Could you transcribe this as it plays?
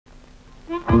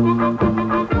Travel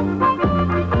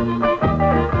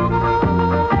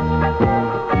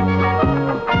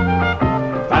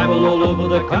all over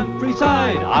the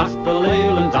countryside, ask the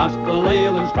Leylands, ask the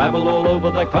Leylands. Travel all over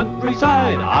the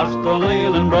countryside, ask the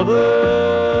Leyland brothers.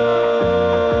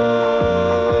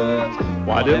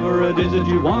 Whatever it is that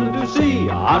you want to see,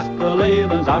 ask the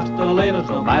Leylands, ask the Leylands.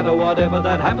 No matter whatever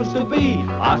that happens to be,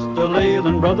 ask the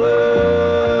Leyland brothers.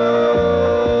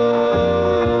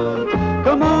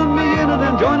 Come on, me in and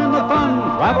then join in the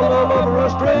fun. Travel all over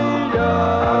Australia.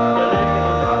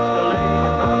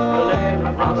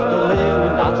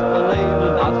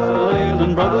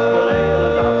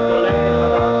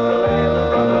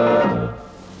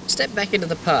 Step back into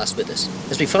the past with us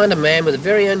as we find a man with a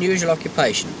very unusual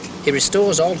occupation. He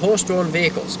restores old horse-drawn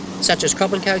vehicles, such as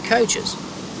Cobb and Co coaches,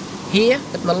 here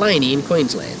at Maleny in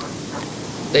Queensland.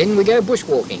 Then we go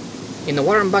bushwalking in the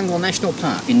Warrumbungle National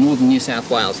Park in northern New South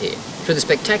Wales here, through the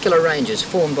spectacular ranges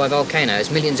formed by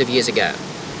volcanoes millions of years ago.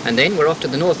 And then we're off to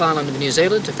the North Island of New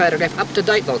Zealand to photograph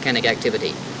up-to-date volcanic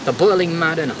activity, the boiling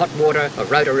mud and hot water of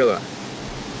Rotorua.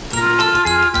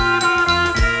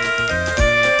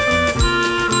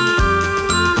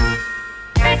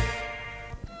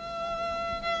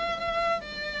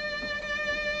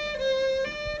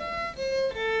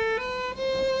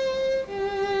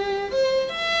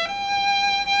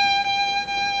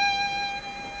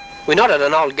 We're not at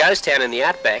an old ghost town in the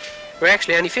outback. We're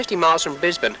actually only 50 miles from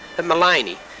Brisbane, at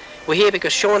Maleny. We're here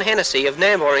because Sean Hennessy of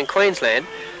Nambour in Queensland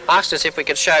asked us if we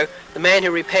could show the man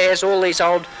who repairs all these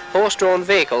old horse-drawn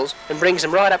vehicles and brings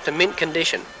them right up to mint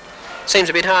condition. Seems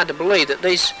a bit hard to believe that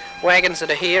these wagons that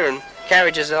are here and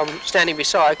carriages that I'm standing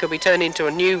beside could be turned into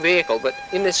a new vehicle, but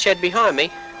in this shed behind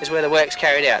me is where the work's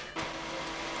carried out.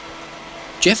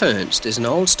 Jeff Ernst is an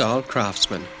old-style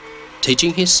craftsman,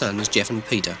 teaching his sons Jeff and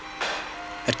Peter.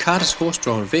 At Carter's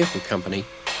Horse-Drawn Vehicle Company,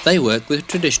 they work with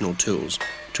traditional tools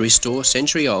to restore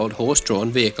century-old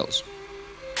horse-drawn vehicles.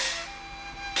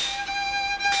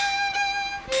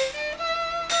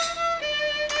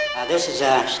 This is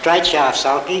a straight shaft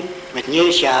sulky with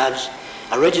new shafts,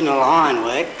 original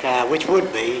ironwork, which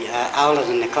would be older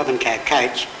than the Cobb and Co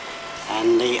coach,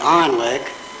 and the ironwork,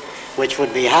 which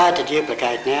would be hard to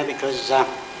duplicate now because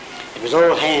it was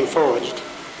all hand-forged.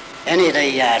 Any of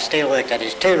the steelwork that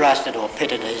is too rusted or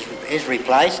pitted is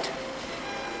replaced.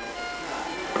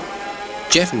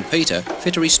 Jeff and Peter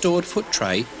fit a restored foot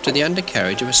tray to the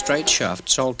undercarriage of a straight shaft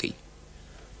sulky.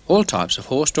 All types of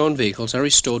horse-drawn vehicles are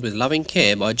restored with loving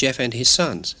care by Jeff and his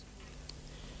sons.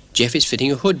 Jeff is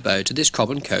fitting a hood bow to this Cobb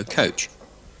and Co coach.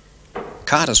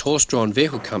 Carter's Horse-Drawn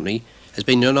Vehicle Company has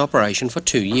been in operation for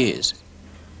 2 years.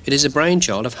 It is a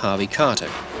brainchild of Harvey Carter,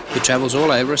 who travels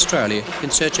all over Australia in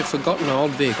search of forgotten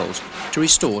old vehicles to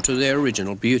restore to their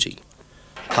original beauty.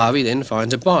 Harvey then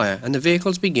finds a buyer and the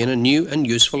vehicles begin a new and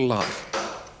useful life.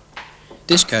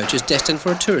 This coach is destined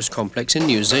for a tourist complex in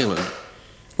New Zealand,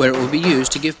 where it will be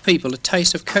used to give people a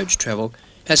taste of coach travel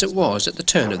as it was at the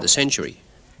turn of the century.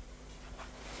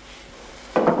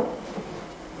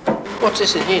 What's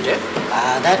this in here, Jeff?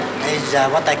 That is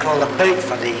what they call the boot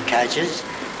for the coaches,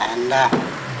 and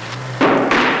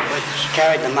which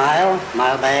carried the mail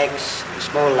bags,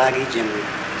 small luggage and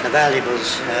the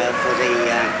valuables for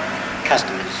the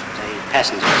customers, the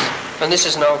passengers. And this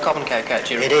is an old Cobb and Co coach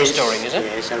you're restoring, is it?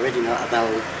 Yes, original.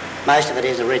 Well, most of it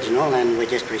is original and we're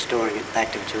just restoring it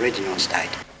back to its original state.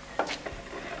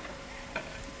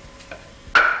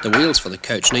 The wheels for the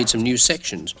coach need some new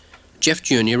sections. Jeff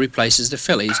Jr. replaces the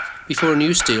fellies before a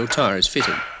new steel tyre is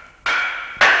fitted.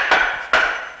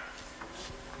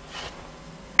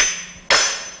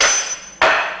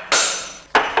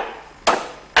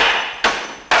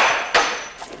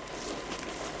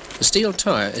 The steel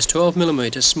tyre is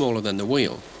 12mm smaller than the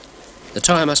wheel. The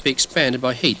tyre must be expanded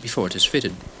by heat before it is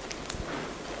fitted.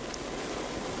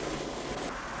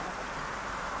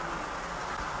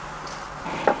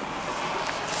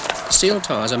 The steel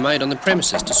tyres are made on the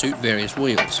premises to suit various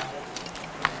wheels.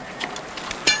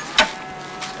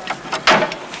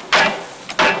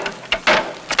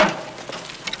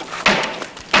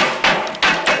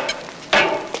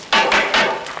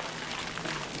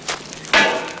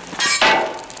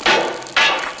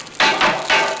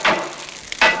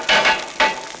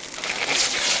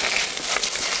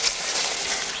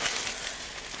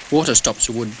 Water stops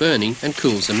the wood burning and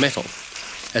cools the metal.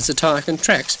 As the tyre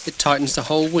contracts, it tightens the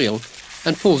whole wheel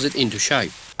and pulls it into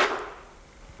shape.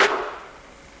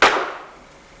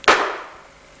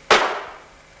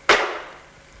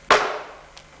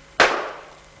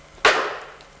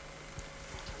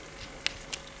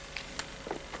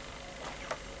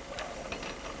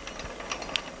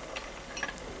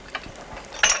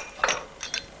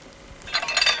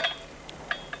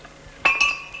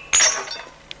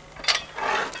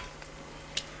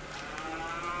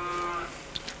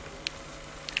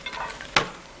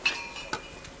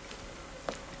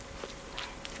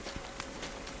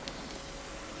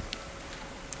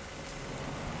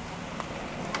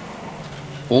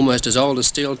 Almost as old as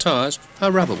steel tyres are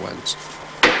rubber ones.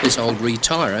 This old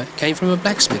retirer came from a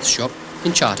blacksmith shop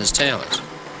in Charters Towers.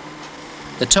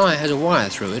 The tyre has a wire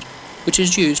through it, which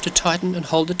is used to tighten and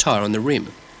hold the tyre on the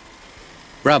rim.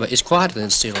 Rubber is quieter than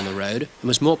steel on the road and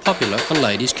was more popular on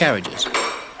ladies' carriages.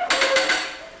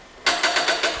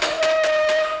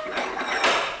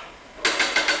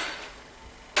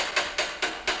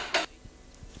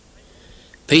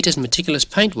 Peter's meticulous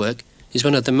paintwork is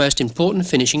one of the most important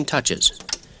finishing touches.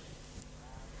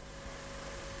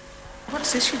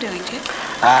 What's this you're doing,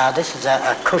 Jeff? This is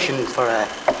a cushion for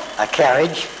a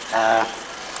carriage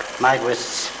made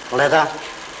with leather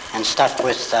and stuffed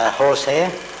with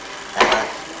horsehair.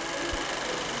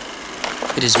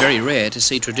 It is very rare to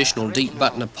see traditional deep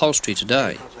button upholstery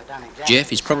today.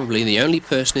 Jeff is probably the only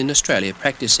person in Australia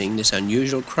practising this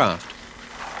unusual craft.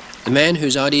 The man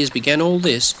whose ideas began all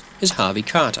this is Harvey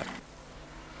Carter.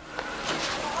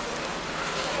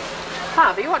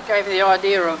 Harvey, what gave you the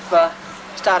idea of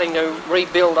starting to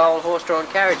rebuild old horse-drawn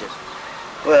carriages?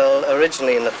 Well,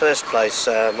 originally in the first place,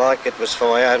 Mike, it was for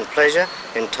my own pleasure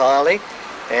entirely.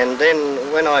 And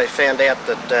then when I found out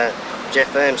that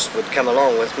Jeff Ernst would come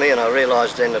along with me, and I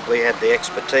realised then that we had the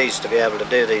expertise to be able to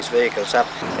do these vehicles up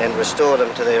and restore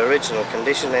them to their original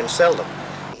condition and sell them.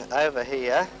 Over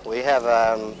here we have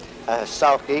a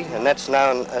sulky, and that's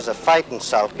known as a phaeton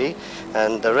sulky,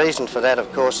 and the reason for that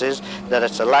of course is that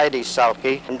it's a lady's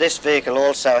sulky. And this vehicle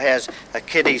also has a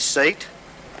kiddie's seat,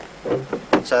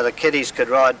 so the kiddies could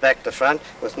ride back to front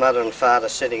with mother and father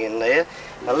sitting in there.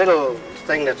 A little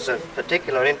thing that's of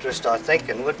particular interest, I think,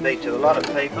 and would be to a lot of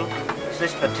people, is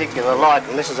this particular light,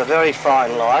 and this is a very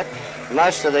fine light.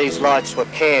 Most of these lights were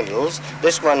candles.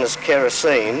 This one is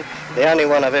kerosene, the only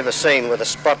one I've ever seen with a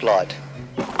spotlight.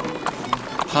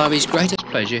 Harvey's greatest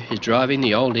pleasure is driving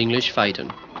the old English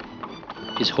phaeton.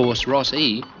 His horse Ross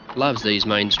E loves these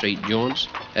Main Street jaunts,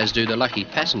 as do the lucky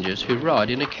passengers who ride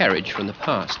in a carriage from the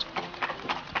past.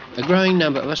 A growing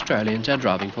number of Australians are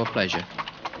driving for pleasure.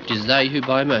 It is they who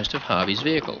buy most of Harvey's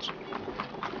vehicles.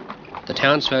 The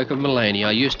townsfolk of Maleny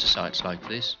are used to sights like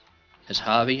this, as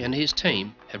Harvey and his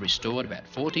team have restored about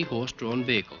 40 horse-drawn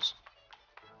vehicles.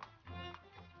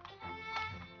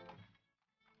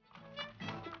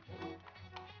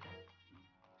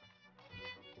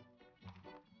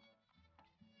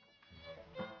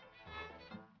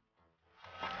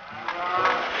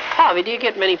 Harvey, do you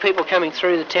get many people coming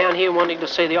through the town here wanting to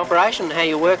see the operation and how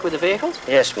you work with the vehicles?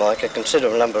 Yes, Mike, a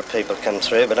considerable number of people come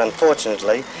through, but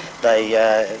unfortunately they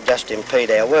just impede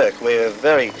our work. They're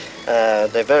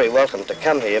very welcome to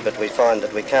come here, but we find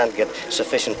that we can't get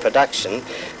sufficient production,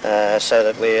 so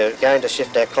that we're going to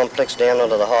shift our complex down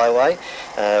onto the highway.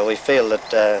 We feel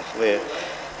that we're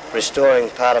restoring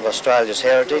part of Australia's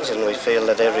heritage, and we feel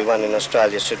that everyone in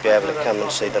Australia should be able to come and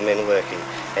see the men working.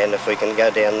 And if we can go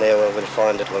down there, well, we'll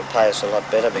find it will pay us a lot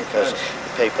better, because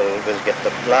people will get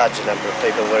the larger number of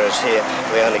people, whereas here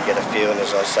we only get a few, and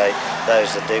as I say,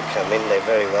 those that do come in, they're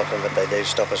very welcome, but they do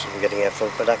stop us from getting our full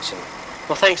production.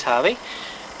 Well, thanks, Harvey.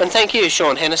 And thank you,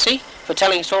 Sean Hennessy, for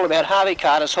telling us all about Harvey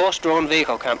Carter's Horse-Drawn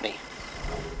Vehicle Company.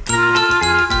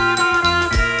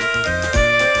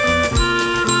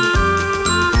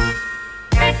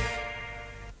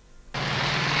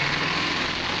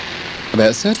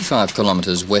 About 35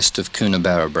 kilometres west of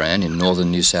Coonabarabran in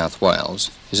northern New South Wales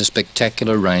is a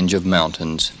spectacular range of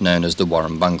mountains known as the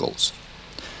Warrumbungles.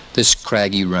 This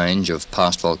craggy range of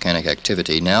past volcanic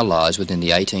activity now lies within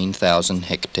the 18,000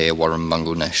 hectare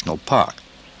Warrumbungle National Park,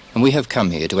 and we have come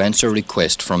here to answer a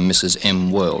request from Mrs.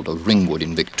 M. World of Ringwood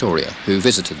in Victoria, who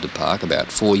visited the park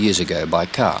about 4 years ago by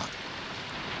car.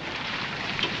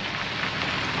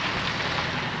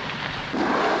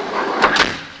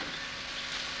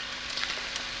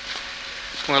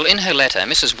 Well, in her letter,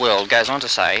 Mrs. World goes on to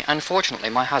say, unfortunately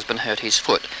my husband hurt his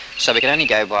foot, so we could only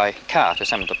go by car to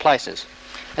some of the places.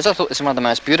 As I thought this was one of the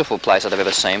most beautiful places I've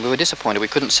ever seen, we were disappointed we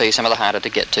couldn't see some of the harder to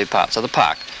get to parts of the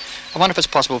park. I wonder if it's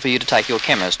possible for you to take your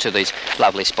cameras to these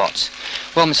lovely spots.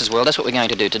 Well, Mrs. World, that's what we're going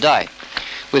to do today.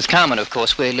 With Carmen, of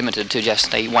course, we're limited to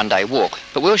just a one-day walk,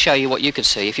 but we'll show you what you could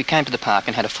see if you came to the park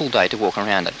and had a full day to walk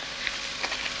around it.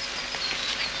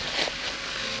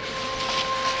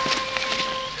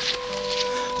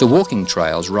 The walking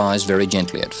trails rise very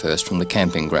gently at first from the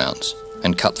camping grounds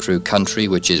and cut through country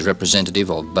which is representative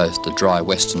of both the dry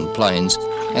western plains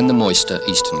and the moister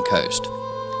eastern coast.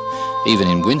 Even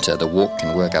in winter, the walk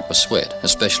can work up a sweat,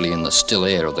 especially in the still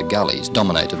air of the gullies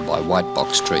dominated by white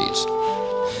box trees.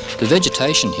 The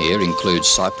vegetation here includes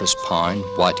cypress, pine,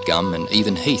 white gum and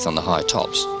even heath on the high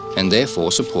tops, and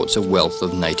therefore supports a wealth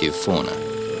of native fauna.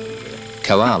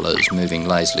 Koalas moving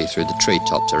lazily through the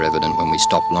treetops are evident when we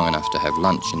stop long enough to have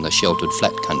lunch in the sheltered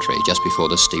flat country just before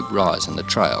the steep rise in the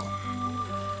trail.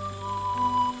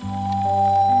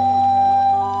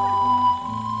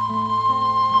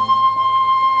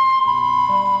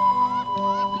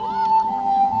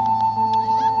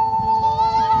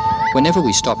 Whenever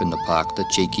we stop in the park, the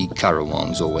cheeky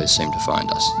Currawongs always seem to find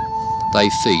us. They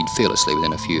feed fearlessly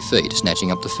within a few feet,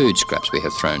 snatching up the food scraps we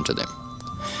have thrown to them.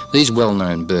 These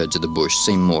well-known birds of the bush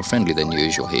seem more friendly than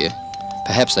usual here.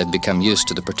 Perhaps they've become used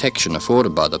to the protection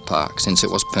afforded by the park since it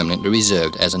was permanently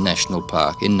reserved as a national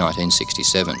park in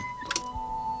 1967.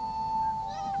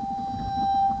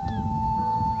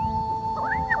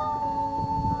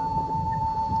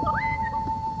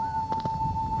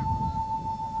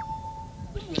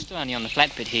 We're still only on the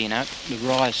flat bit here, you know. The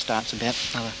rise starts about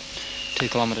another 2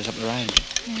 kilometres up the road.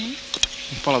 Mm-hmm.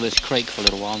 We follow this creek for a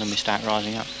little while, then we start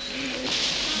rising up.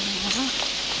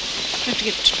 Have to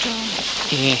get to dry.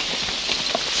 Yeah.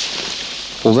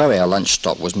 Although our lunch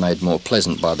stop was made more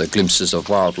pleasant by the glimpses of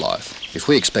wildlife, if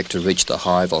we expect to reach the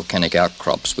high volcanic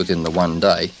outcrops within the one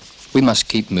day, we must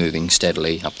keep moving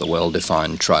steadily up the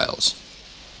well-defined trails.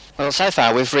 Well, so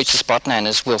far we've reached a spot known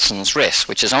as Wilson's Rest,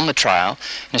 which is on the trail,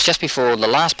 and it's just before the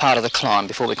last part of the climb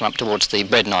before we come up towards the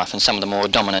breadknife and some of the more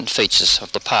dominant features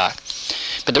of the park.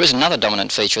 But there is another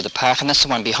dominant feature of the park, and that's the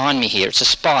one behind me here. It's a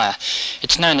spire.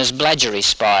 It's known as Bladgery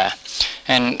Spire,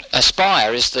 and a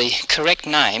spire is the correct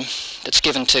name that's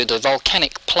given to the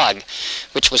volcanic plug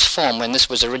which was formed when this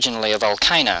was originally a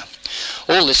volcano.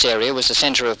 All this area was the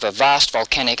centre of a vast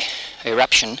volcanic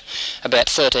eruption about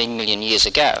 13 million years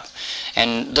ago,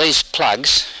 and these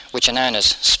plugs, which are known as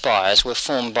spires, were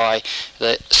formed by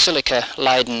the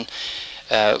silica-laden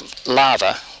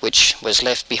lava which was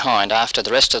left behind after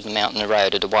the rest of the mountain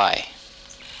eroded away.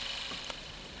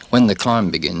 When the climb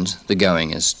begins, the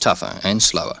going is tougher and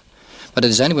slower, but it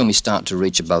is only when we start to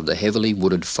reach above the heavily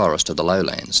wooded forest of the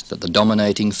lowlands that the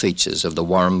dominating features of the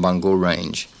Warrumbungle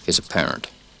Range is apparent.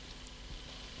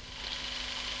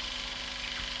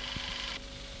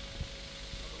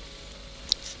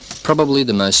 Probably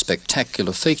the most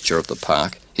spectacular feature of the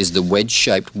park is the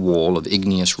wedge-shaped wall of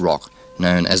igneous rock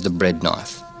known as the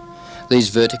breadknife. These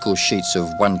vertical sheets of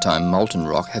one-time molten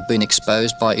rock have been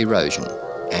exposed by erosion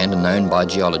and are known by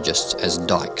geologists as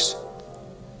dikes.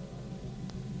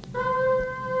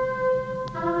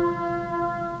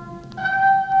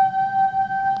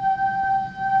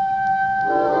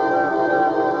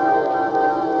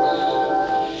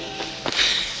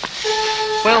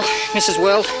 Well, Mrs.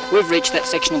 World, we've reached that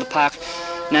section of the park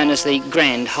known as the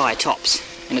Grand High Tops,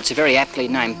 and it's a very aptly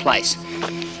named place.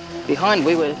 Behind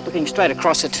we were looking straight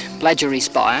across at Bladgery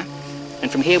Spire,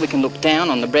 and from here we can look down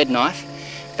on the breadknife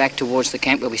back towards the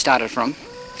camp where we started from.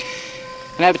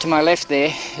 And over to my left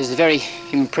there is the very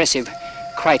impressive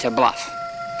Crater Bluff.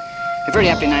 A very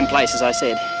aptly named place, as I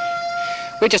said.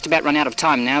 We're just about run out of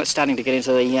time now. It's starting to get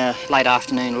into the late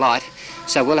afternoon light,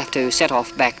 so we'll have to set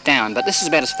off back down. But this is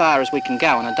about as far as we can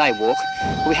go on a day walk.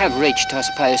 We have reached, I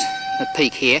suppose, the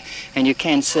peak here, and you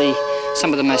can see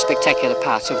some of the most spectacular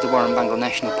parts of the Warrumbungle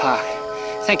National Park.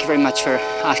 Thank you very much for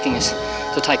asking us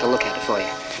to take a look at it for you.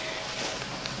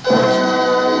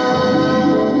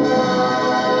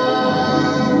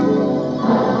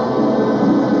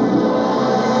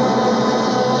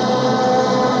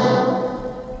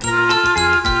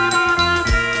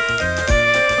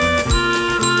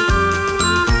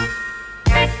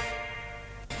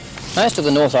 Most of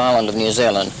the North Island of New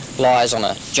Zealand lies on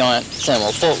a giant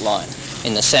thermal fault line.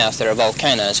 In the south there are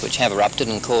volcanoes which have erupted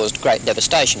and caused great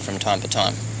devastation from time to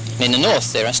time. And in the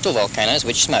north there are still volcanoes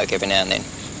which smoke every now and then.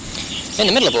 In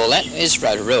the middle of all that is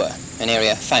Rotorua, an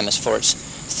area famous for its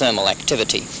thermal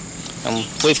activity. And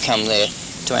we've come there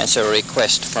to answer a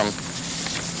request from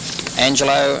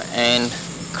Angelo and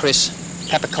Chris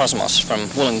Papakosmos from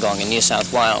Wollongong in New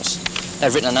South Wales.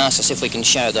 They've written and asked us if we can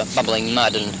show the bubbling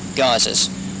mud and geysers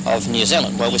of New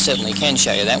Zealand. Well, we certainly can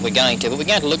show you that, we're going to, but we're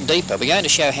going to look deeper. We're going to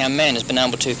show how man has been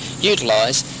able to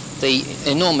utilise the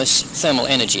enormous thermal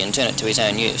energy and turn it to his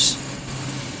own use.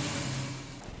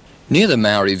 Near the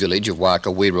Maori village of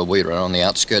Waka-Wira-Wira on the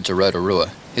outskirts of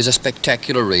Rotorua is a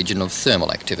spectacular region of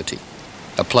thermal activity,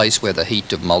 a place where the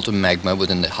heat of molten magma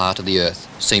within the heart of the earth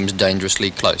seems dangerously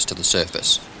close to the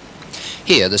surface.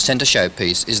 Here, the centre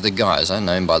showpiece is the geyser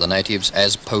known by the natives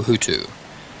as Pohutu,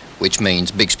 which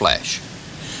means big splash.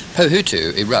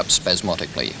 Pohutu erupts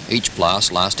spasmodically, each blast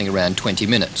lasting around 20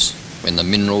 minutes, when the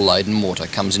mineral-laden water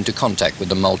comes into contact with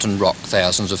the molten rock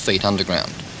thousands of feet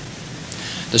underground.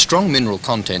 The strong mineral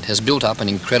content has built up an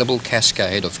incredible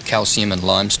cascade of calcium and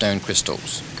limestone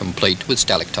crystals, complete with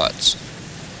stalactites.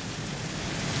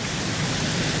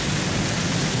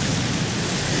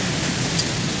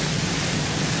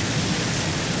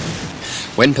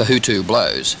 When Pahutu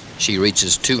blows, she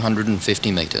reaches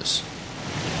 250 metres.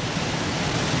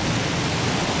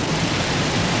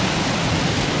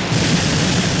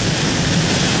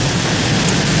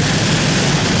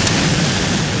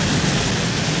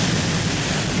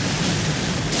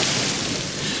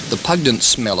 The pungent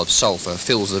smell of sulphur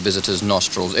fills the visitors'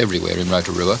 nostrils everywhere in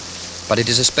Rotorua, but it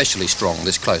is especially strong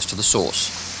this close to the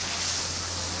source.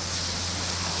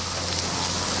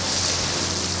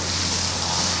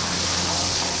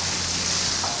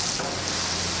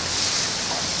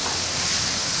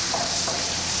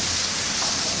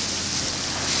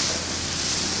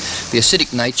 The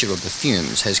acidic nature of the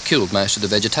fumes has killed most of the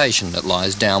vegetation that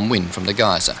lies downwind from the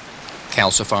geyser.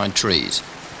 Calcified trees,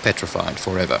 petrified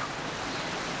forever.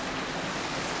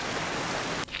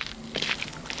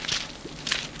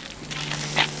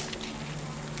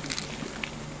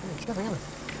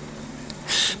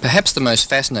 Perhaps the most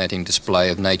fascinating display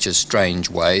of nature's strange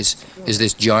ways is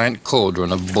this giant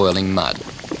cauldron of boiling mud,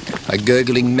 a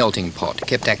gurgling melting pot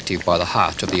kept active by the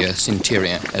heart of the Earth's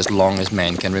interior as long as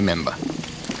man can remember.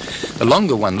 The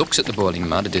longer one looks at the boiling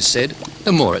mud, it is said,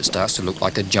 the more it starts to look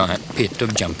like a giant pit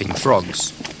of jumping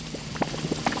frogs.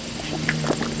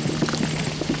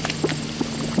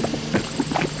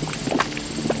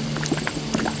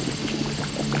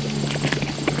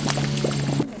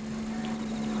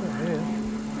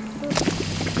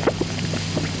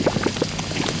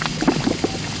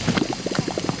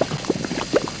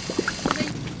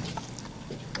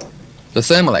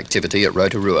 The thermal activity at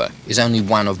Rotorua is only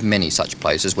one of many such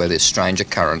places where this strange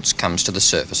occurrence comes to the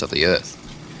surface of the Earth,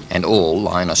 and all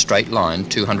lie in a straight line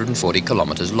 240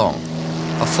 kilometres long,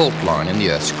 a fault line in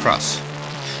the Earth's crust.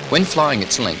 When flying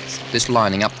its length, this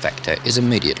lining up factor is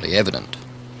immediately evident.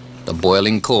 The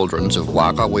boiling cauldrons of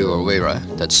Waka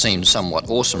Wira that seem somewhat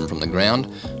awesome from the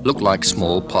ground look like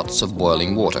small pots of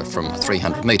boiling water from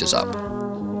 300 metres up.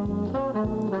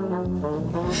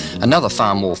 Another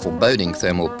far more foreboding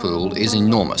thermal pool is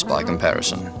enormous by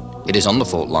comparison. It is on the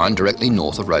fault line directly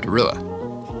north of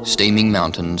Rotorua. Steaming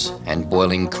mountains and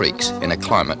boiling creeks in a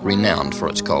climate renowned for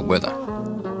its cold weather.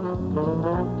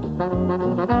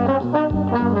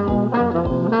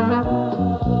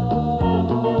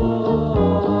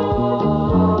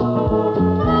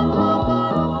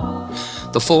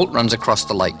 The fault runs across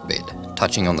the lake bed,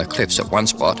 touching on the cliffs at one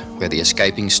spot where the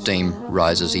escaping steam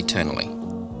rises eternally.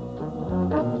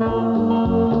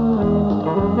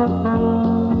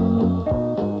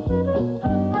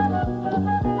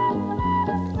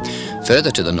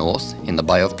 Further to the north, in the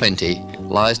Bay of Plenty,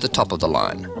 lies the top of the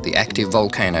line, the active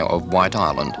volcano of White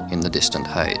Island in the distant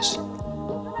haze.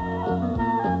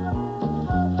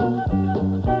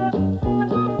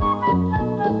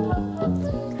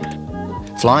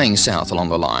 Flying south along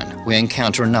the line, we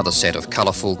encounter another set of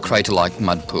colourful crater-like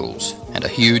mud pools and a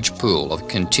huge pool of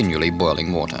continually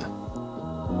boiling water.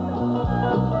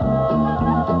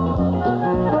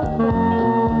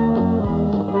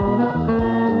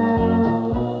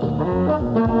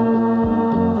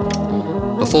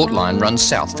 The fault line runs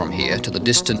south from here to the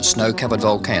distant snow-covered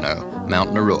volcano,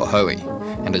 Mount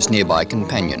Naruahoe, and its nearby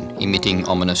companion, emitting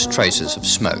ominous traces of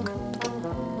smoke.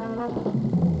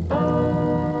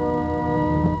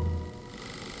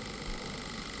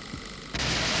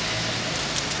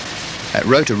 At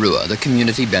Rotorua, the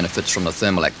community benefits from the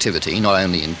thermal activity not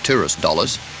only in tourist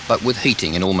dollars, but with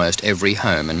heating in almost every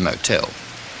home and motel.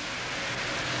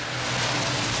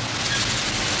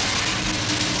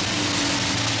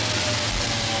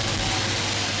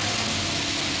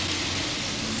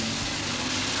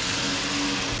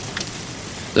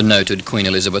 The noted Queen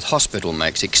Elizabeth Hospital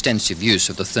makes extensive use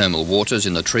of the thermal waters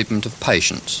in the treatment of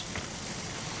patients.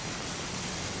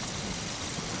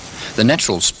 The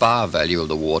natural spa value of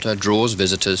the water draws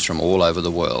visitors from all over the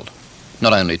world,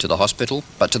 not only to the hospital,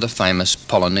 but to the famous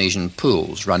Polynesian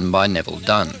pools run by Neville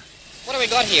Dunn. What have we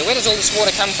got here? Where does all this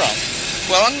water come from?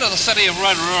 Well, under the city of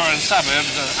Rotorua and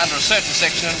suburbs, under a certain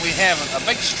section, we have a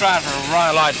big strata of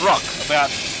rhyolite rock, about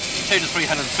 200 to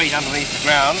 300 feet underneath the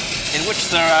ground, in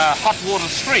which there are hot water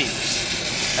streams.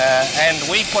 And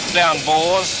we put down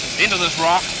bores into this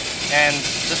rock, and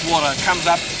this water comes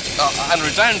up under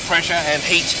its own pressure and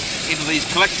heat into these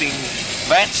collecting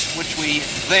vats, which we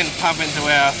then pump into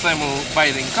our thermal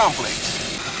bathing complex.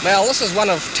 Now, this is one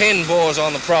of 10 bores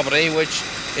on the property, which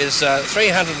is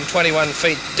 321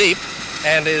 feet deep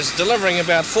and is delivering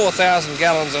about 4,000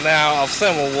 gallons an hour of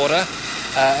thermal water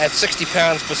at 60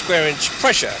 pounds per square inch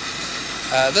pressure.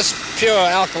 This pure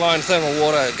alkaline thermal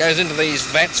water goes into these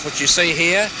vats, which you see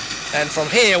here, and from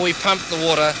here we pump the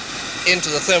water into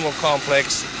the thermal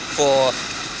complex for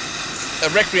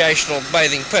recreational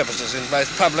bathing purposes in both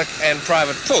public and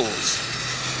private pools.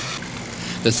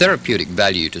 The therapeutic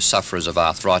value to sufferers of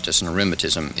arthritis and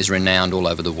rheumatism is renowned all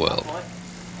over the world.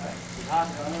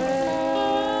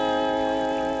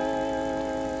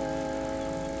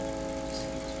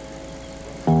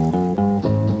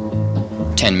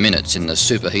 Minutes in the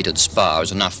superheated spa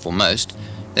is enough for most,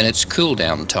 then it's cool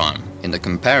down time in the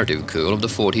comparative cool of the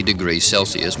 40 degrees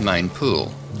Celsius main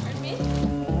pool.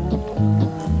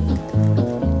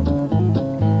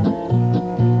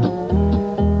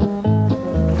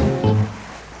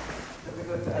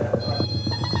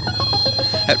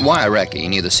 At Wairaki,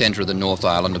 near the centre of the North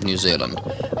Island of New Zealand,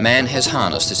 man has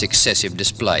harnessed this excessive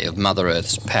display of Mother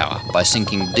Earth's power by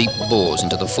sinking deep bores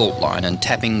into the fault line and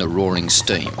tapping the roaring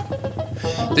steam.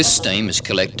 This steam is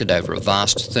collected over a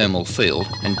vast thermal field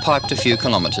and piped a few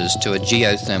kilometres to a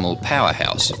geothermal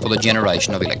powerhouse for the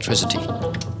generation of electricity.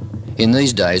 In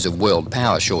these days of world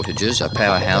power shortages, a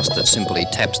powerhouse that simply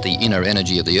taps the inner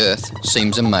energy of the Earth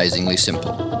seems amazingly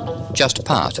simple. Just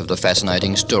part of the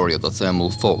fascinating story of the thermal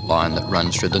fault line that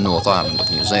runs through the North Island of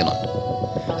New Zealand.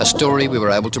 A story we were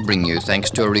able to bring you thanks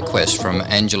to a request from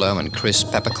Angelo and Chris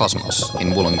Papakosmos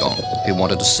in Wollongong, who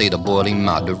wanted to see the boiling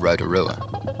mud of Rotorua.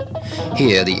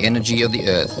 Here, the energy of the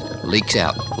Earth leaks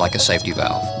out like a safety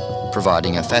valve,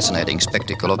 providing a fascinating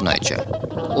spectacle of nature,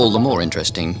 all the more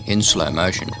interesting in slow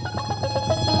motion.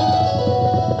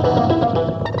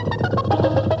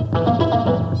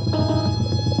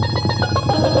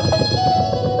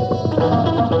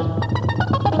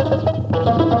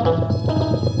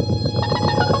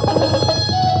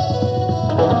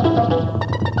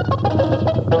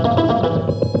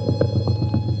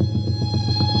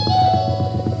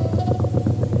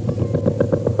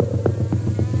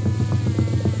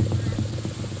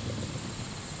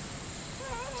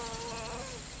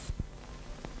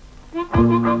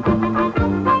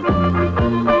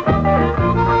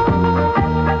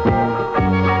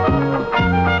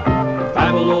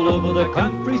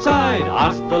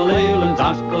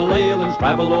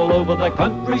 Travel all over the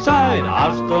countryside,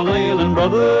 ask the Leyland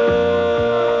brothers.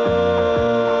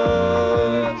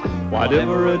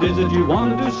 Whatever it is that you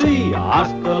want to see,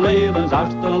 ask the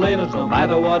Leylands, no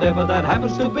matter whatever that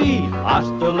happens to be, ask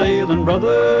the Leyland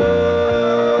brothers.